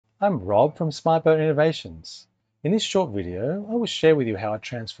I'm Rob from Smart Boat Innovations. In this short video, I will share with you how I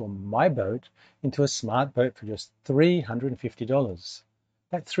transformed my boat into a smart boat for just $350.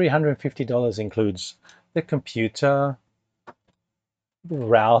 That $350 includes the computer, the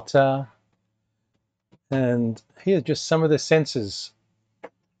router, and here are just some of the sensors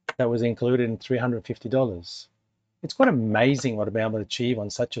that was included in $350. It's quite amazing what I've been able to achieve on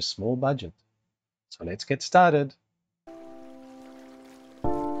such a small budget. So let's get started.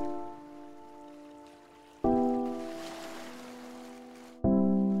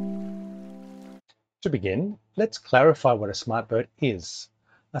 To begin, let's clarify what a smart boat is.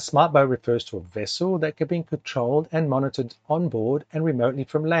 A smart boat refers to a vessel that can be controlled and monitored on board and remotely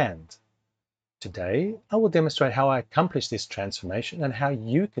from land. Today, I will demonstrate how I accomplished this transformation and how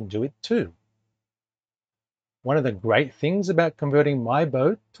you can do it too. One of the great things about converting my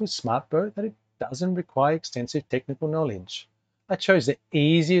boat to a smart boat is that it doesn't require extensive technical knowledge. I chose the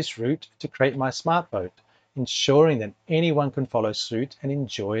easiest route to create my smart boat, ensuring that anyone can follow suit and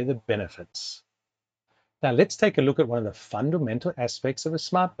enjoy the benefits. Now let's take a look at one of the fundamental aspects of a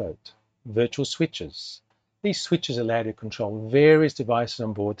smart boat, virtual switches. These switches allow you to control various devices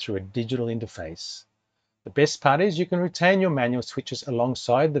on board through a digital interface. The best part is you can retain your manual switches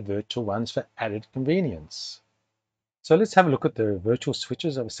alongside the virtual ones for added convenience. So let's have a look at the virtual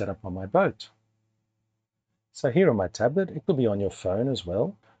switches I've set up on my boat. So here on my tablet, it could be on your phone as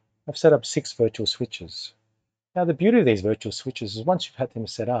well. I've set up 6 virtual switches. Now the beauty of these virtual switches is once you've had them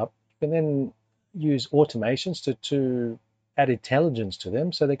set up, you can then use automations to add intelligence to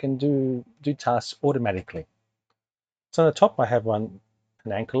them so they can do tasks automatically. So on the top I have an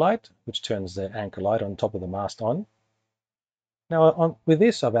anchor light, which turns the anchor light on top of the mast on. Now with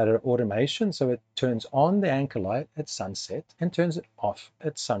this I've added automation so it turns on the anchor light at sunset and turns it off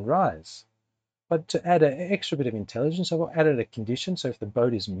at sunrise. But to add an extra bit of intelligence, I've added a condition so if the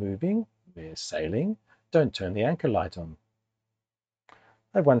boat is moving, we're sailing, don't turn the anchor light on.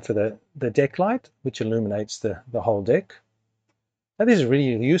 I have one for the deck light, which illuminates the whole deck. Now this is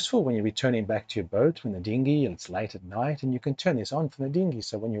really useful when you're returning back to your boat from the dinghy and it's late at night, and you can turn this on from the dinghy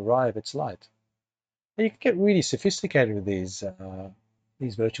so when you arrive it's light. Now you can get really sophisticated with these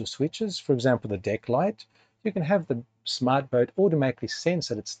virtual switches. For example, the deck light, you can have the smart boat automatically sense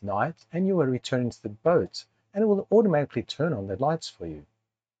that it's night and you are returning to the boat, and it will automatically turn on the lights for you.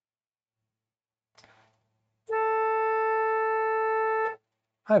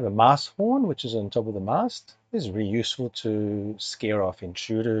 I have a mast horn, which is on top of the mast. This is really useful to scare off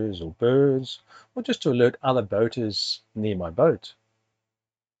intruders or birds, or just to alert other boaters near my boat.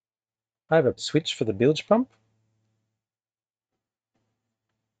 I have a switch for the bilge pump.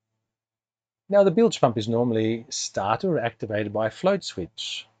 Now the bilge pump is normally started or activated by a float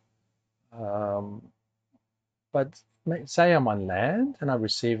switch. But say I'm on land and I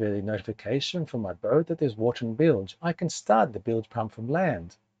receive a notification from my boat that there's water in bilge. I can start the bilge pump from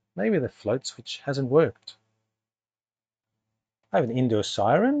land. Maybe the float switch hasn't worked. I have an indoor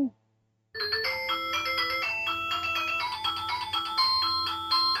siren.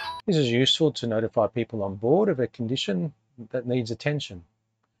 This is useful to notify people on board of a condition that needs attention.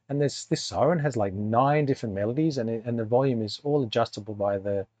 And this siren has like 9 different melodies, and the volume is all adjustable by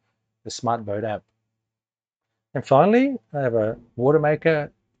the Smart Boat app. And finally, I have a water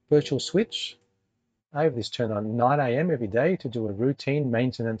maker virtual switch. I have this turned on 9 AM every day to do a routine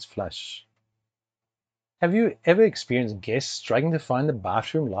maintenance flush. Have you ever experienced guests struggling to find the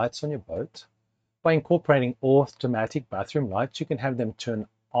bathroom lights on your boat? By incorporating automatic bathroom lights, you can have them turn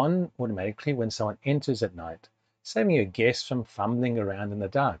on automatically when someone enters at night, saving your guests from fumbling around in the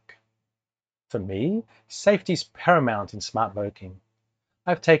dark. For me, safety is paramount in smart boating.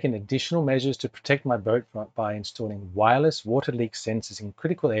 I've taken additional measures to protect my boat by installing wireless water leak sensors in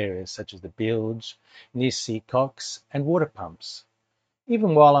critical areas such as the bilge, near seacocks, and water pumps.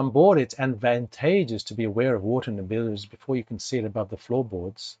 Even while on board, it's advantageous to be aware of water in the bilge before you can see it above the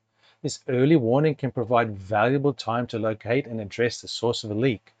floorboards. This early warning can provide valuable time to locate and address the source of a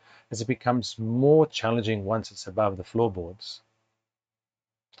leak, as it becomes more challenging once it's above the floorboards.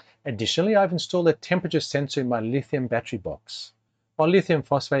 Additionally, I've installed a temperature sensor in my lithium battery box. While lithium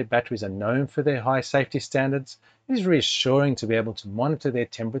phosphate batteries are known for their high safety standards, it is reassuring to be able to monitor their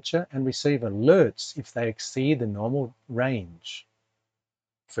temperature and receive alerts if they exceed the normal range.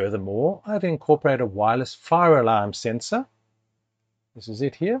 Furthermore, I've incorporated a wireless fire alarm sensor. This is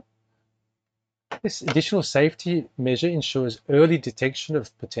it here. This additional safety measure ensures early detection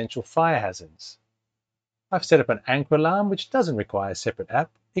of potential fire hazards. I've set up an anchor alarm which doesn't require a separate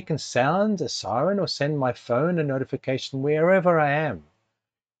app. It can sound a siren or send my phone a notification wherever I am.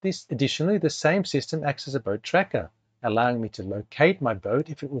 Additionally, the same system acts as a boat tracker, allowing me to locate my boat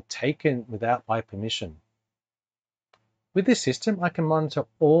if it were taken without my permission. With this system, I can monitor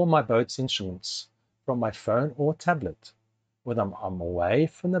all my boat's instruments from my phone or tablet, whether I'm away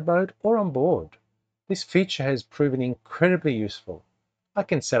from the boat or on board. This feature has proven incredibly useful. I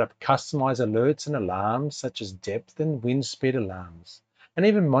can set up customized alerts and alarms such as depth and wind speed alarms, and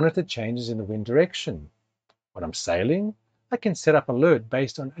even monitor changes in the wind direction. When I'm sailing, I can set up alert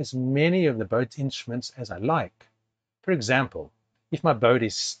based on as many of the boat's instruments as I like. For example, if my boat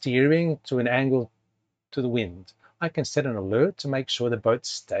is steering to an angle to the wind, I can set an alert to make sure the boat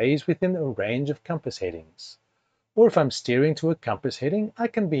stays within a range of compass headings. Or if I'm steering to a compass heading, I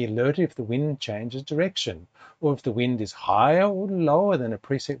can be alerted if the wind changes direction, or if the wind is higher or lower than a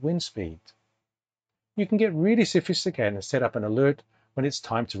preset wind speed. You can get really sophisticated and set up an alert when it's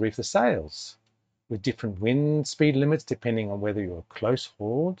time to reef the sails, with different wind speed limits depending on whether you're close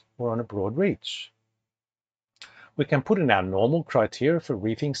hauled or on a broad reach. We can put in our normal criteria for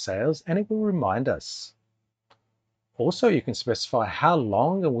reefing sails and it will remind us. Also, you can specify how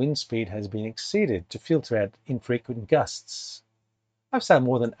long the wind speed has been exceeded to filter out infrequent gusts. I've sailed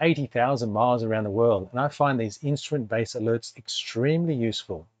more than 80,000 miles around the world and I find these instrument-based alerts extremely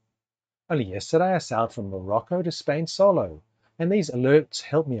useful. Only yesterday I sailed from Morocco to Spain solo, and these alerts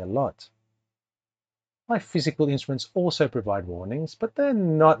help me a lot. My physical instruments also provide warnings, but they're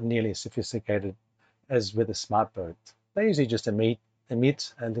not nearly as sophisticated as with a smart boat. They usually just emit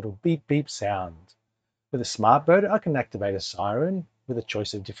a little beep beep sound. With a smart boat, I can activate a siren with a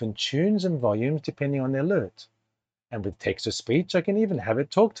choice of different tunes and volumes depending on the alert. And with text-to-speech, I can even have it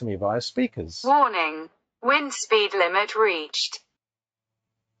talk to me via speakers. Warning, wind speed limit reached.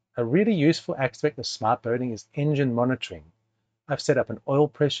 A really useful aspect of smart boating is engine monitoring. I've set up an oil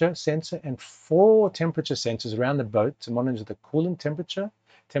pressure sensor and 4 temperature sensors around the boat to monitor the coolant temperature,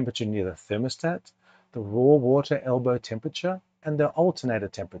 temperature near the thermostat, the raw water elbow temperature, and the alternator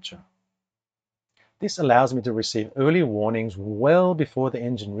temperature. This allows me to receive early warnings well before the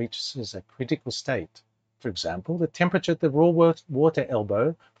engine reaches a critical state. For example, the temperature at the raw water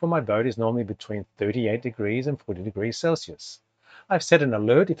elbow for my boat is normally between 38 degrees and 40 degrees Celsius. I've set an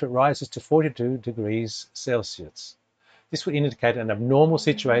alert if it rises to 42 degrees Celsius. This would indicate an abnormal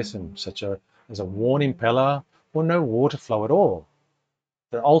situation, such as a worn impeller or no water flow at all.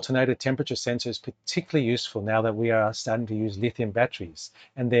 The alternator temperature sensor is particularly useful now that we are starting to use lithium batteries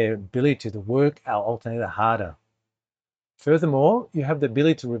and their ability to work our alternator harder. Furthermore, you have the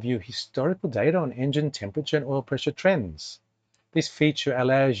ability to review historical data on engine temperature and oil pressure trends. This feature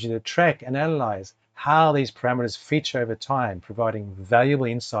allows you to track and analyze how these parameters feature over time, providing valuable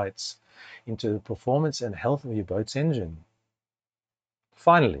insights into the performance and health of your boat's engine.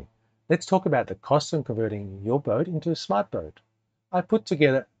 Finally, let's talk about the cost of converting your boat into a smart boat. I put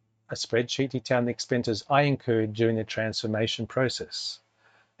together a spreadsheet detailing the expenses I incurred during the transformation process.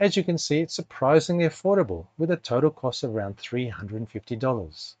 As you can see, it's surprisingly affordable, with a total cost of around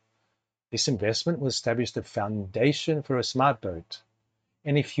 $350. This investment will establish the foundation for a smart boat.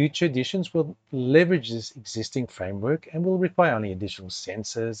 Any future additions will leverage this existing framework and will require only additional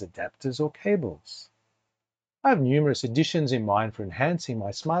sensors, adapters, or cables. I have numerous additions in mind for enhancing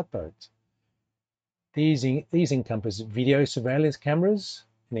my smart boat. These encompass video surveillance cameras,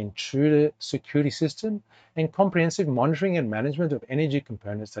 an intruder security system, and comprehensive monitoring and management of energy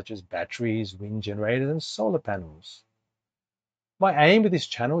components such as batteries, wind generators, and solar panels. My aim with this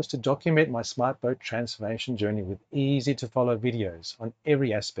channel is to document my smart boat transformation journey with easy to follow videos on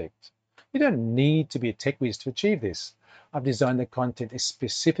every aspect. You don't need to be a tech whiz to achieve this. I've designed the content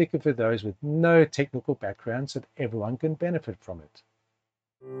specifically for those with no technical background so that everyone can benefit from it.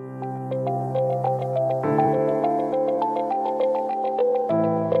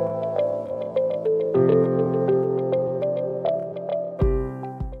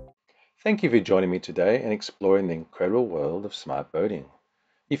 Thank you for joining me today and exploring the incredible world of smart boating.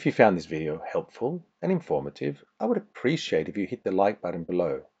 If you found this video helpful and informative, I would appreciate if you hit the like button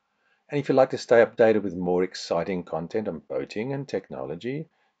below. And if you'd like to stay updated with more exciting content on boating and technology,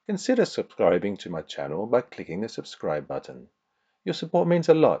 consider subscribing to my channel by clicking the subscribe button. Your support means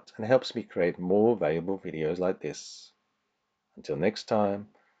a lot and helps me create more valuable videos like this. Until next time,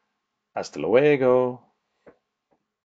 hasta luego!